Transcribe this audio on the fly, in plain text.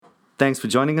Thanks for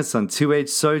joining us on Two Age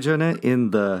Sojourner.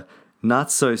 In the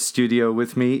Not So studio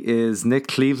with me is Nick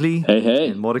Cleveley. Hey, hey.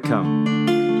 And more to come.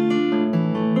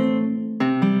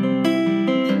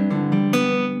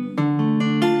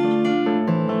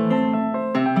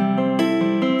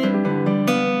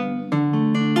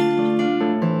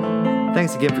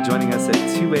 Thanks again for joining us at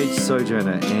Two Age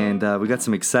Sojourner, and we got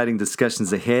some exciting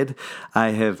discussions ahead. I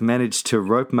have managed to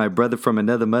rope my brother from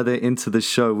another mother into the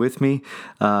show with me,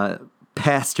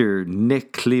 Pastor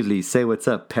Nick Cleveley. Say what's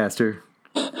up, Pastor.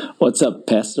 What's up,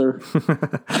 Pastor?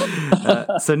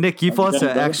 So, Nick, you've also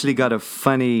actually got a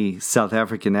funny South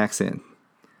African accent.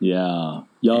 Yeah,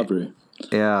 bro.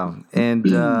 Yeah, and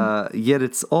yet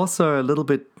it's also a little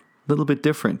bit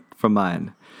different from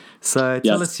mine. So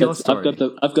tell us your story.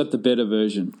 I've got the better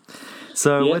version.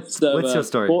 So what's your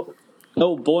story?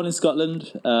 Born in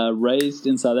Scotland, raised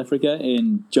in South Africa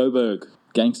in Joburg,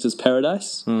 gangster's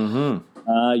paradise. Mm-hmm.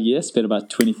 Spent about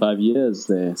 25 years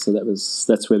there. So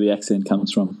that's where the accent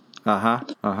comes from.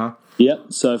 Yep.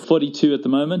 So 42 at the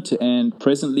moment, and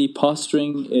presently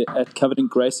pastoring at Covenant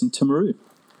Grace in Timaru.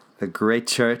 A great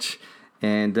church,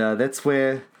 and that's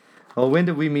where. Oh, when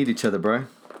did we meet each other, bro?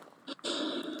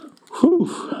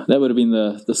 Whew, that would have been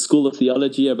the School of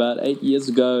Theology about 8 years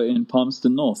ago in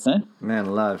Palmerston North, eh? Man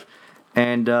alive.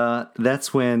 And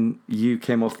that's when you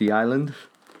came off the island.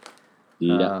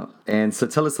 Yeah. And so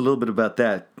tell us a little bit about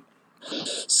that.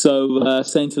 So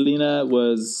St. Helena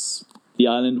was the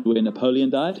island where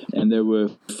Napoleon died, and there were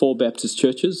 4 Baptist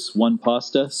churches, one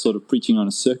pastor sort of preaching on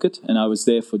a circuit, and I was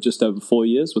there for just over 4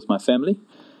 years with my family.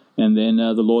 And then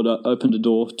the Lord opened a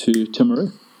door to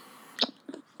Timaru.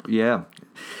 Yeah.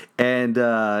 And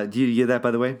do you hear that,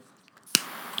 by the way?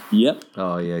 Yep.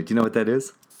 Oh, yeah. Do you know what that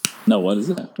is? No, what is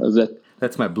that? What is that?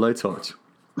 That's my blowtorch.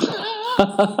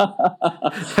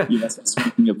 You must be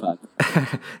smoking a pipe.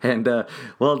 And,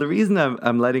 well, the reason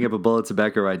I'm lighting up a bowl of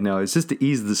tobacco right now is just to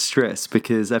ease the stress,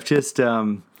 because I've just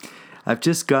gone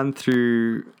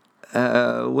through...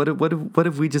 what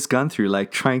have we just gone through?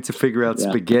 Like trying to figure out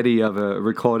spaghetti of a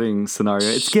recording scenario.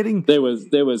 It's getting there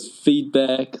was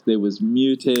feedback, there was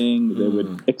muting, there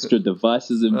were extra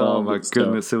devices involved. Oh my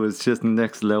goodness, it was just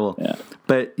next level. Yeah.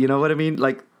 But you know what I mean?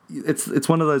 Like it's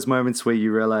one of those moments where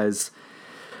you realize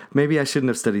maybe I shouldn't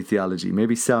have studied theology.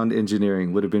 Maybe sound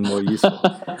engineering would have been more useful.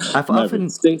 I've often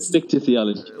stick to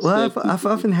theology. Well, I've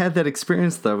often had that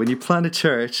experience though, when you plant a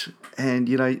church and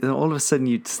all of a sudden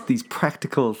these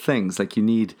practical things, like you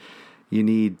need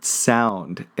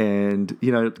sound, and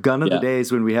gone are the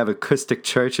days when we have acoustic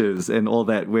churches and all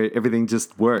that where everything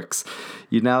just works.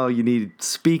 You need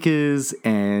speakers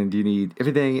and you need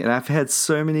everything, and I've had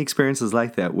so many experiences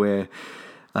like that where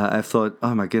I've thought,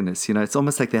 oh my goodness, it's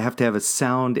almost like they have to have a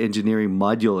sound engineering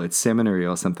module at seminary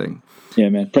or something. Yeah,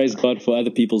 man. Praise God for other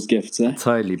people's gifts, eh?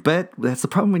 Totally. But that's the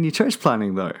problem when you're church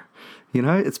planning, though.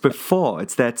 It's before.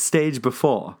 It's that stage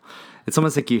before. It's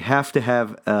almost like you have to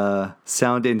have a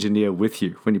sound engineer with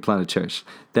you when you plant a church.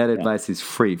 That advice is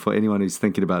free for anyone who's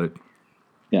thinking about it.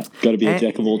 Yeah, got to be a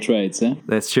jack of all trades, eh?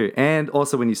 That's true. And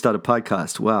also when you start a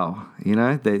podcast, wow,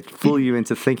 they fool you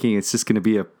into thinking it's just going to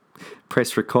be a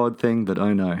press record thing, but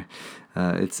oh no,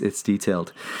 it's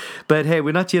detailed. But hey,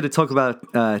 we're not here to talk about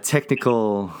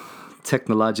technological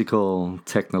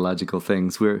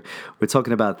things. We're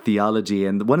talking about theology,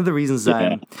 and one of the reasons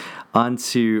I'm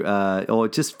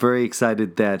just very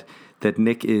excited that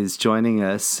Nick is joining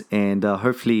us, and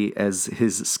hopefully, as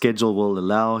his schedule will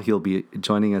allow, he'll be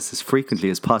joining us as frequently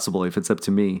as possible if it's up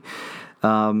to me.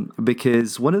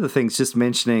 Because one of the things, just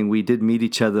mentioning, we did meet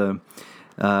each other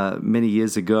many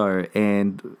years ago,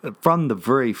 and from the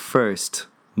very first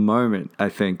moment, I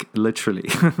think, literally,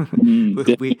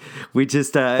 we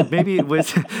just maybe it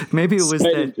was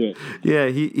that,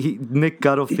 Nick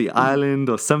got off the island,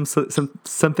 or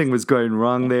something was going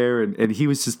wrong there, and he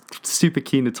was just super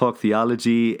keen to talk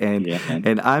theology,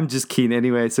 and I'm just keen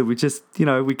anyway, so we just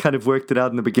we kind of worked it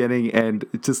out in the beginning, and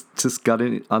it just got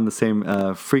in on the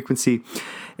same frequency.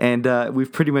 And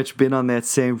we've pretty much been on that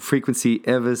same frequency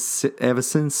ever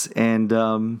since. And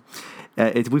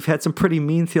we've had some pretty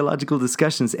mean theological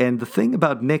discussions. And the thing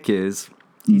about Nick is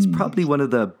he's probably one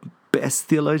of the best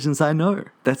theologians I know.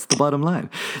 That's the bottom line.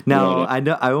 Now,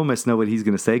 I almost know what he's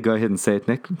going to say. Go ahead and say it,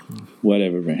 Nick.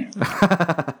 Whatever, man.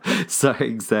 So,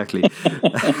 exactly.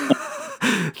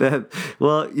 And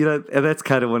that's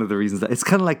kind of one of the reasons. It's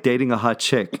kind of like dating a hot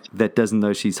chick that doesn't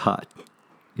know she's hot.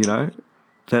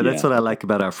 That's what I like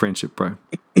about our friendship, bro.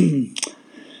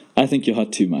 I think you're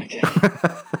hot too, Mike.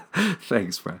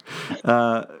 Thanks, bro.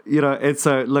 And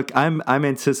so look, I'm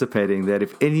anticipating that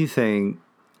if anything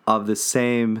of the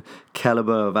same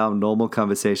caliber of our normal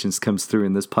conversations comes through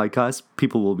in this podcast,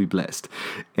 people will be blessed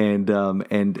and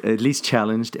at least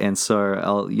challenged. And so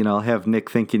I'll have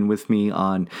Nick thinking with me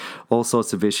on all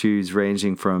sorts of issues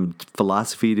ranging from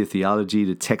philosophy to theology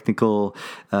to technical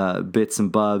bits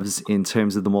and bobs in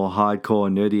terms of the more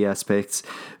hardcore nerdy aspects.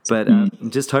 But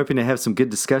I'm just hoping to have some good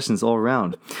discussions all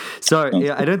around. So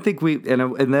yeah, I don't think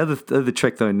and the other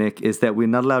trick though, Nick, is that we're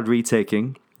not allowed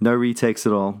retaking. No retakes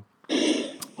at all.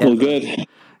 All good.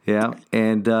 Yeah,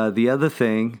 and the other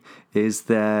thing is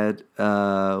that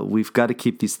we've got to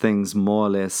keep these things more or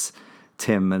less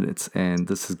 10 minutes, and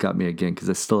this has got me again because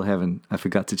I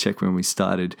forgot to check when we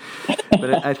started.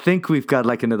 But I think we've got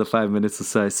like another 5 minutes or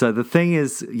so. So the thing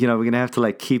is, we're going to have to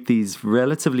like keep these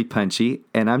relatively punchy,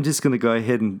 and I'm just going to go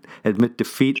ahead and admit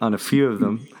defeat on a few of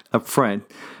them up front.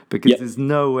 Because there's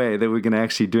no way that we're going to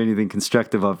actually do anything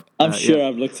constructive of. I'm sure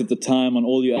I've looked at the time on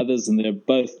all your others, and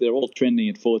they're all trending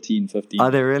at 14, 15.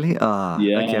 Are they really? Yeah.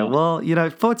 Okay. Well,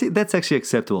 14. That's actually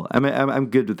acceptable. I mean, I'm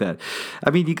good with that.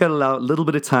 I mean, you got to allow a little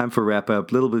bit of time for wrap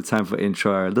up, a little bit of time for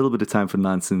intro, a little bit of time for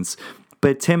nonsense.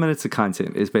 But 10 minutes of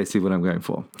content is basically what I'm going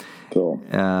for. Cool.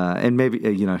 And maybe,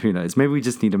 who knows? Maybe we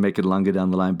just need to make it longer down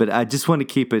the line. But I just want to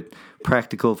keep it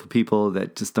practical for people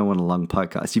that just don't want a long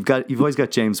podcast. You've always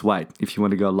got James White if you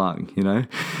want to go long,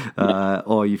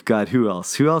 or you've got who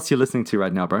else? Who else you're listening to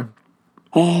right now, bro?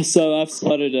 So I've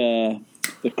started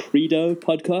the Credo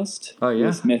podcast. Oh,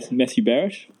 yeah? With Matthew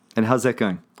Barrett. And how's that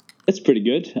going? It's pretty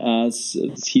good.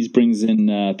 He brings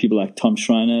in people like Tom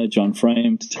Schreiner, John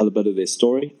Frame to tell a bit of their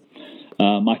story.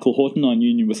 Michael Horton on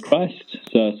Union with Christ,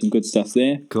 so some good stuff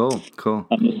there. Cool.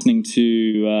 I'm listening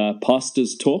to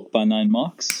Pastors Talk by Nine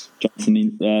Marks,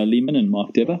 Jonathan Lehman and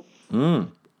Mark Deber.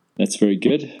 That's very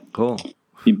good. Cool.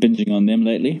 Been binging on them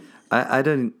lately. I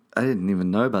didn't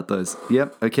even know about those.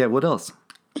 Yep. Okay. What else?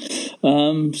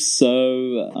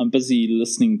 So I'm busy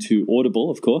listening to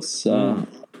Audible, of course. A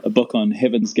book on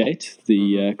Heaven's Gate,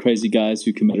 the crazy guys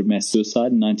who committed mass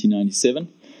suicide in 1997.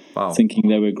 Wow. Thinking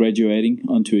they were graduating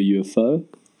onto a UFO.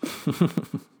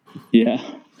 Yeah.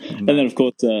 And then, of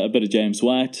course, a bit of James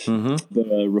White,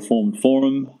 the Reformed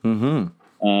Forum,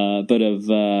 a bit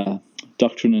of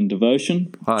Doctrine and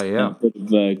Devotion. Oh, yeah. A bit of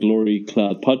the Glory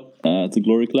Cloud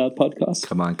podcast.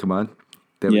 Come on.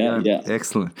 There we go. Yeah.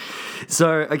 Excellent.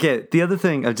 So, okay, the other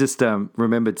thing I just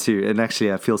remembered too, and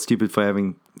actually I feel stupid for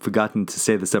having forgotten to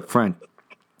say this up front,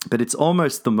 but it's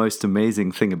almost the most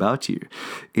amazing thing about you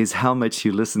is how much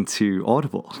you listen to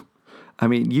Audible. I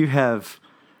mean,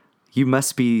 you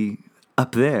must be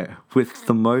up there with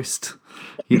the most,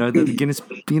 the Guinness,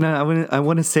 I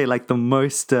want to say like the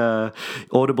most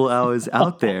Audible hours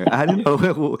out there. I don't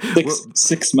know.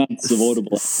 6 months of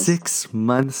Audible. 6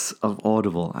 months of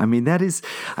Audible. I mean, I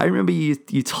remember you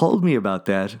told me about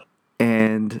that,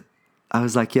 and I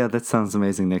was like, yeah, that sounds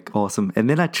amazing, Nick. Awesome. And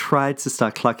then I tried to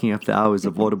start clocking up the hours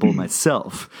of Audible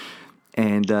myself.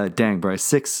 And dang, bro,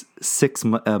 six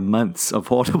months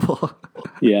of Audible.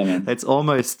 Yeah, man. It's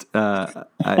almost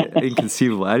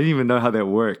inconceivable. I didn't even know how that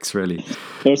works, really.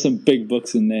 There are some big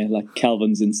books in there, like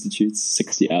Calvin's Institutes,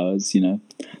 60 hours, the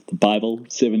Bible,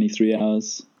 73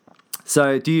 hours.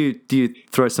 So do you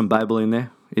throw some Bible in there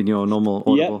in your normal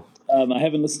Audible? Yeah. I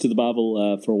haven't listened to the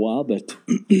Bible for a while, but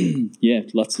yeah,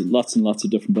 lots and lots of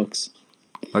different books.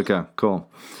 Okay, cool.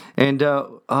 And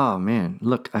oh man,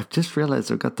 look, I've just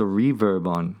realized I've got the reverb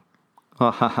on.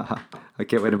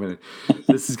 Okay, wait a minute.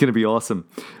 This is gonna be awesome.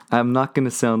 I'm not gonna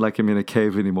sound like I'm in a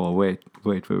cave anymore. Wait.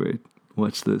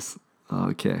 Watch this.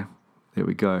 Okay, there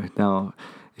we go. Now,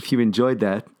 if you enjoyed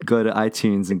that, go to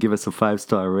iTunes and give us a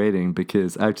 5-star rating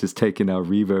because I've just taken our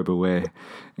reverb away.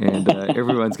 And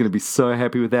everyone's going to be so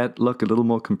happy with that. Look, a little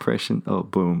more compression. Oh,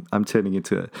 boom. I'm turning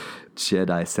into a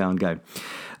Jedi sound guy.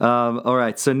 All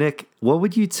right. So, Nick, what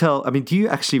would you tell? I mean, do you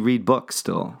actually read books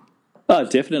still? Oh,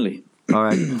 definitely. All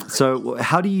right. So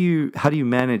how do you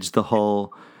manage the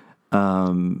whole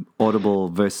Audible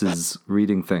versus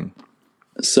reading thing?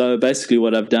 So basically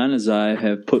what I've done is I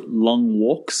have put long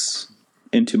walks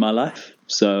into my life.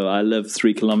 So I live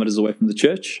 3 kilometers away from the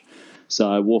church.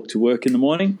 So I walk to work in the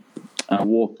morning. I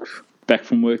walk back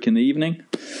from work in the evening.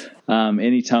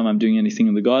 Anytime I'm doing anything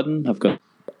in the garden, I've got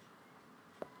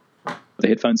the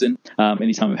headphones in.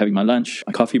 Anytime I'm having my lunch,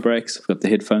 my coffee breaks, I've got the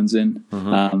headphones in.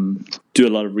 Do a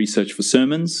lot of research for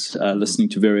sermons, listening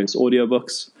to various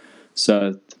audiobooks.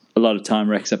 So a lot of time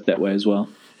racks up that way as well.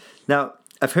 Now,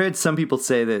 I've heard some people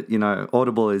say that,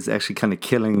 Audible is actually kind of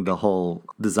killing the whole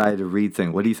desire to read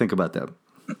thing. What do you think about that?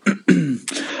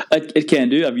 It can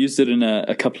do. I've used it in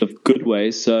a couple of good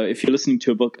ways. So if you're listening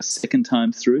to a book a second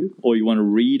time through, or you want to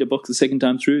read a book the second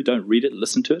time through, don't read it,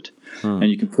 listen to it. And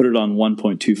you can put it on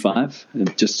 1.25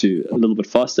 and just to a little bit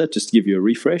faster, just to give you a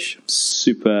refresh.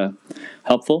 Super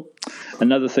helpful.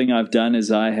 Another thing I've done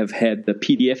is I have had the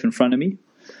PDF in front of me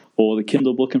or the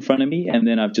Kindle book in front of me, and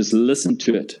then I've just listened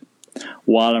to it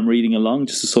while I'm reading along,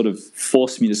 just to sort of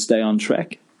force me to stay on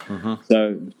track.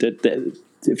 So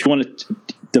if you want to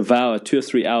devour 2 or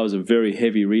 3 hours of very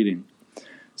heavy reading,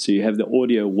 so you have the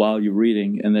audio while you're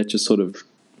reading, and that just sort of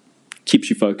keeps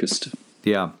you focused.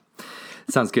 Yeah,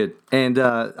 sounds good. And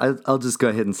I'll just go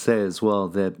ahead and say as well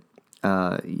that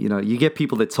you get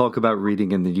people that talk about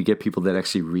reading, and then you get people that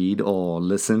actually read or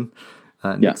listen.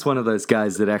 Nick's one of those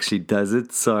guys that actually does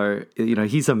it. So,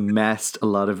 he's amassed a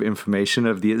lot of information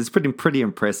over the years. It's pretty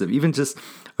impressive. Even just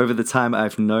over the time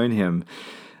I've known him,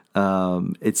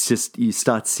 it's just, you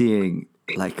start seeing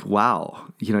like,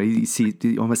 wow, you see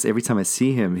almost every time I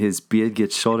see him, his beard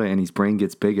gets shorter and his brain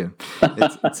gets bigger.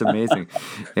 It's amazing.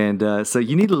 And so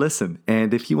you need to listen.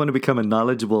 And if you want to become a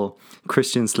knowledgeable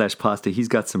Christian/pastor, he's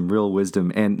got some real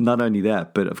wisdom. And not only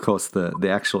that, but of course the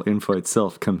actual info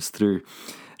itself comes through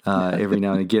every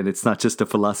now and again. It's not just a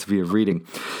philosophy of reading.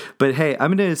 But hey,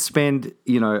 I'm going to spend,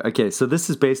 okay, so this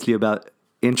is basically about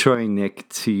introing Nick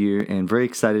to you, and very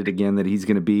excited again that he's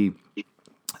going to be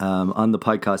on the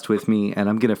podcast with me, and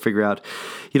I'm going to figure out,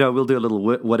 we'll do a little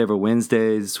whatever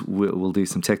Wednesdays, we'll do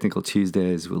some technical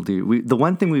Tuesdays, the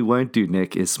one thing we won't do,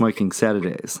 Nick, is smoking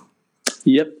Saturdays.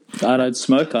 Yep, I don't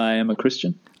smoke. I am a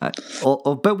Christian.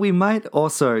 But we might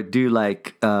also do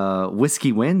like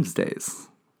Whiskey Wednesdays.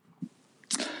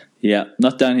 Yeah,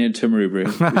 not down here in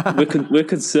Timaru. We're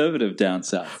conservative down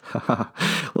south.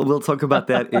 Well, we'll talk about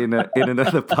that in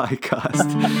another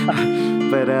podcast.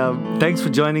 But thanks for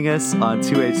joining us on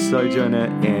 2H Sojourner,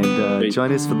 and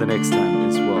join us for the next time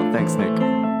as well. Thanks, Nick.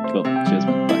 Cool. Cheers.